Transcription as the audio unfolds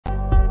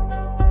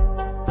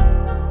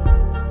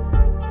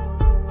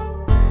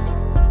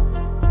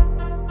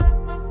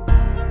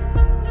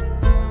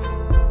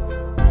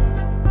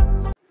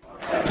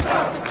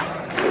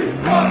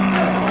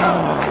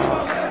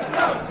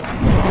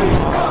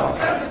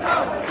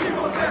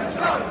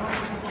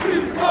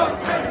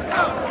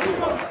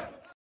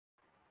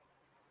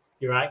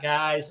You're right,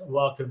 guys.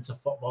 Welcome to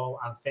Football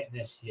and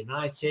Fitness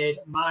United.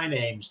 My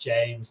name's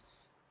James.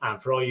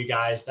 And for all you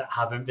guys that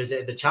haven't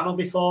visited the channel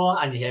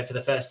before and you're here for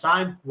the first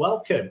time,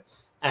 welcome.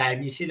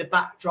 You see the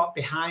backdrop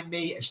behind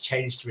me has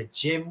changed to a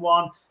gym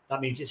one.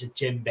 That means it's a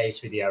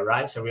gym-based video,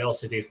 right? So we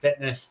also do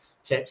fitness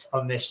tips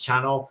on this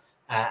channel,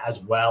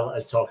 as well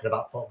as talking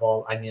about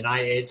football and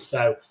United.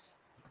 So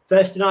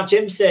first in our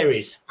gym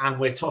series, and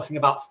we're talking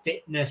about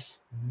fitness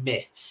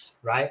myths,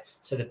 right?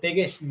 So the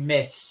biggest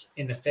myths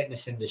in the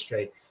fitness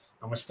industry.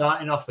 And we're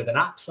starting off with an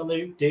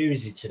absolute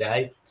doozy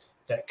today,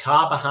 that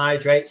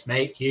carbohydrates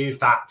make you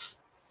fat.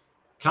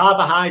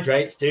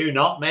 Carbohydrates do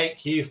not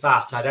make you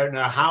fat. I don't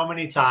know how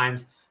many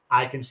times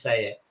I can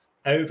say it.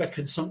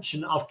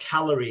 Overconsumption of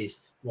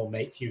calories will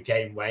make you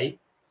gain weight.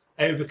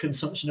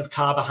 Overconsumption of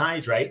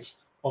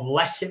carbohydrates,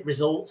 unless it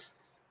results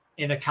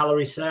in a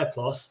calorie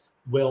surplus,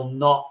 will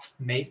not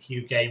make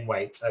you gain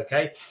weight,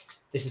 okay?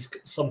 This is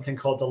something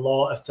called the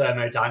law of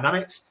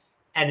thermodynamics.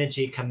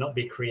 Energy cannot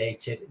be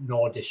created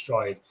nor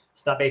destroyed.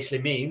 So that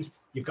basically means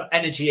you've got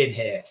energy in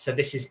here. So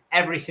this is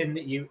everything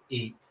that you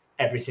eat,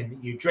 everything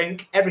that you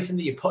drink, everything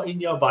that you put in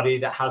your body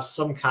that has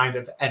some kind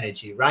of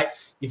energy, right?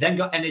 You've then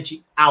got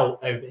energy out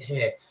over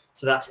here.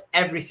 So that's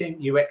everything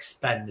you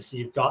expend. So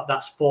you've got,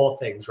 that's four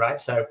things, right?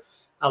 So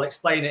I'll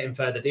explain it in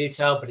further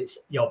detail, but it's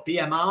your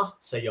BMR,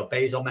 so your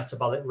basal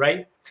metabolic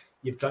rate.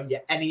 You've got your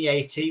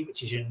NEAT,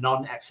 which is your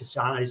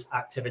non-exercise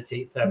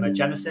activity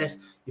thermogenesis.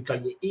 You've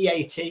got your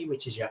EAT,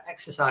 which is your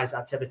exercise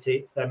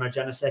activity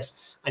thermogenesis.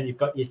 And you've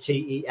got your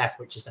TEF,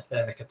 which is the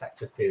thermic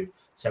effect of food.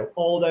 So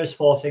all those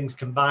four things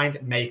combined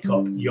make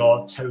up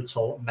your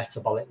total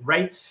metabolic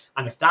rate.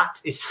 And if that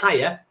is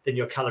higher than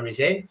your calories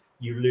in,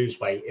 you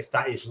lose weight. If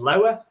that is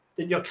lower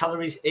than your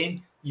calories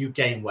in, you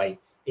gain weight.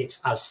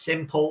 It's as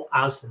simple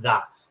as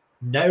that.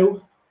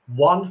 No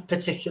one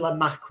particular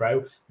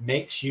macro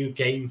makes you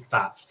gain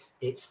fat.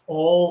 It's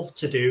all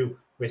to do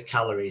with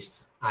calories.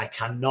 I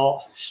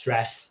cannot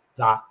stress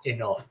that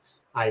enough.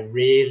 I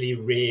really,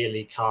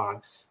 really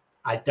can't.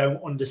 I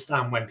don't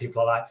understand when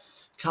people are like,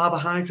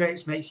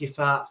 carbohydrates make you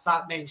fat,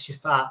 fat makes you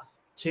fat,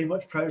 too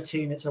much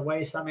protein, it's a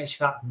waste, that makes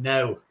you fat.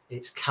 No,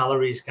 it's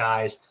calories,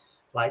 guys.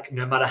 Like,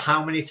 no matter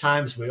how many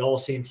times we all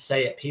seem to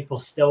say it, people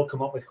still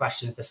come up with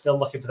questions. They're still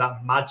looking for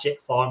that magic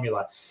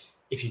formula.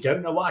 If you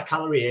don't know what a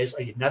calorie is,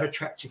 or you've never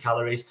tracked your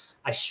calories,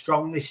 I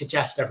strongly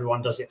suggest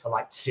everyone does it for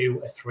like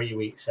 2 or 3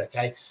 weeks,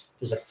 okay?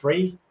 There's a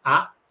free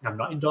app. I'm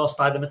not endorsed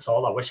by them at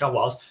all. I wish I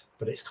was,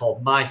 but it's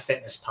called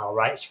MyFitnessPal,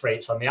 right? It's free.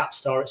 It's on the App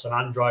Store. It's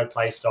on Android,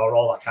 Play Store,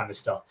 all that kind of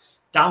stuff.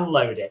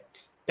 Download it.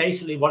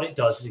 Basically, what it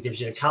does is it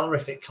gives you the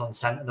calorific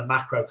content and the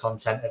macro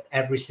content of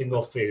every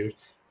single food,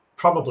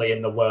 probably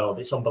in the world.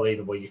 It's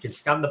unbelievable. You can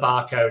scan the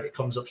barcode. It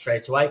comes up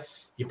straight away.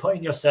 You put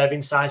in your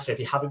serving size. So if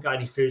you haven't got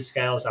any food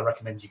scales, I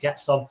recommend you get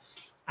some.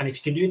 And if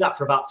you can do that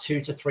for about 2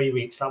 to 3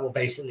 weeks, that will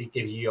basically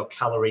give you your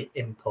calorie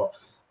input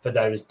for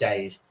those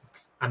days.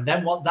 And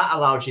then what that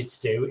allows you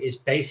to do is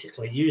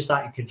basically use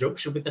that in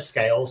conjunction with the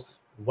scales,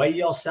 weigh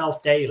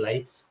yourself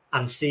daily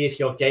and see if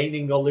you're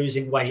gaining or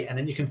losing weight. And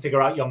then you can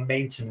figure out your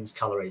maintenance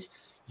calories.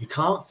 You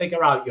can't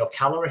figure out your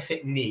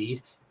calorific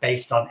need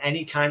based on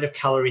any kind of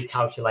calorie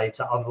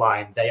calculator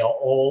online. They are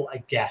all a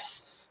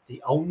guess.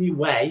 The only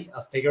way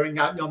of figuring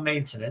out your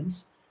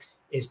maintenance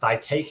is by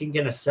taking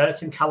in a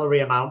certain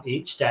calorie amount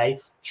each day,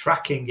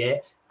 tracking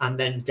it, and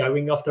then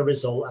going off the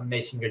result and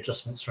making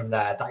adjustments from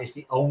there. That is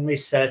the only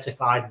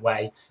certified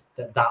way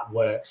that that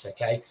works,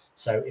 okay?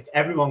 So if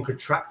everyone could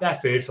track their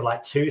food for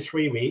like 2 or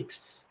 3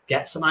 weeks,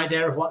 get some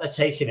idea of what they're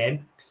taking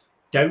in,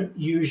 don't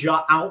use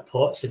your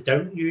output, so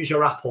don't use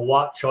your Apple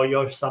Watch or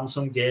your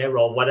Samsung Gear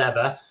or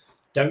whatever.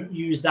 Don't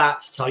use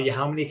that to tell you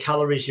how many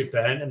calories you've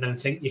burned and then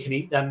think you can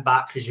eat them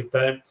back because you've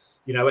burnt,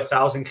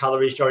 1,000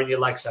 calories during your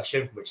leg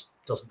session, which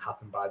doesn't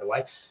happen, by the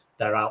way.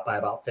 They're out by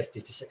about 50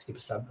 to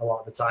 60% a lot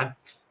of the time.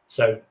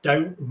 So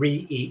don't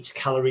re-eat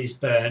calories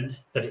burned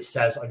that it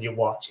says on your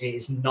watch. It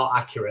is not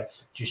accurate.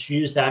 Just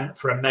use them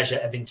for a measure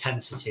of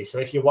intensity. So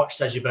if your watch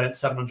says you burnt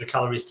 700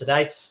 calories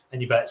today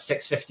and you burnt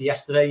 650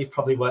 yesterday, you've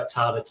probably worked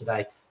harder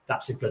today.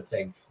 That's a good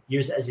thing.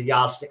 Use it as a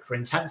yardstick for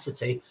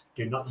intensity.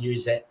 Do not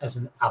use it as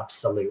an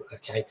absolute,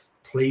 okay?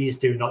 Please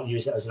do not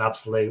use it as an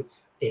absolute.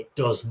 It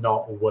does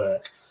not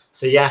work.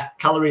 So yeah,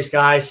 calories,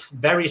 guys,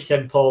 very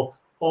simple.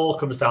 All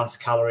comes down to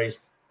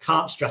calories.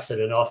 Can't stress it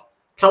enough.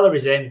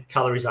 Calories in,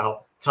 calories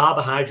out.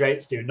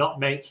 Carbohydrates do not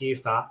make you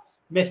fat.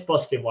 Myth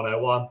busting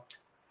 101.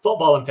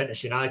 Football and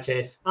Fitness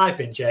United. I've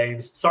been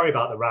James. Sorry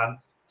about the rant.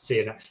 See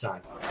you next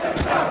time.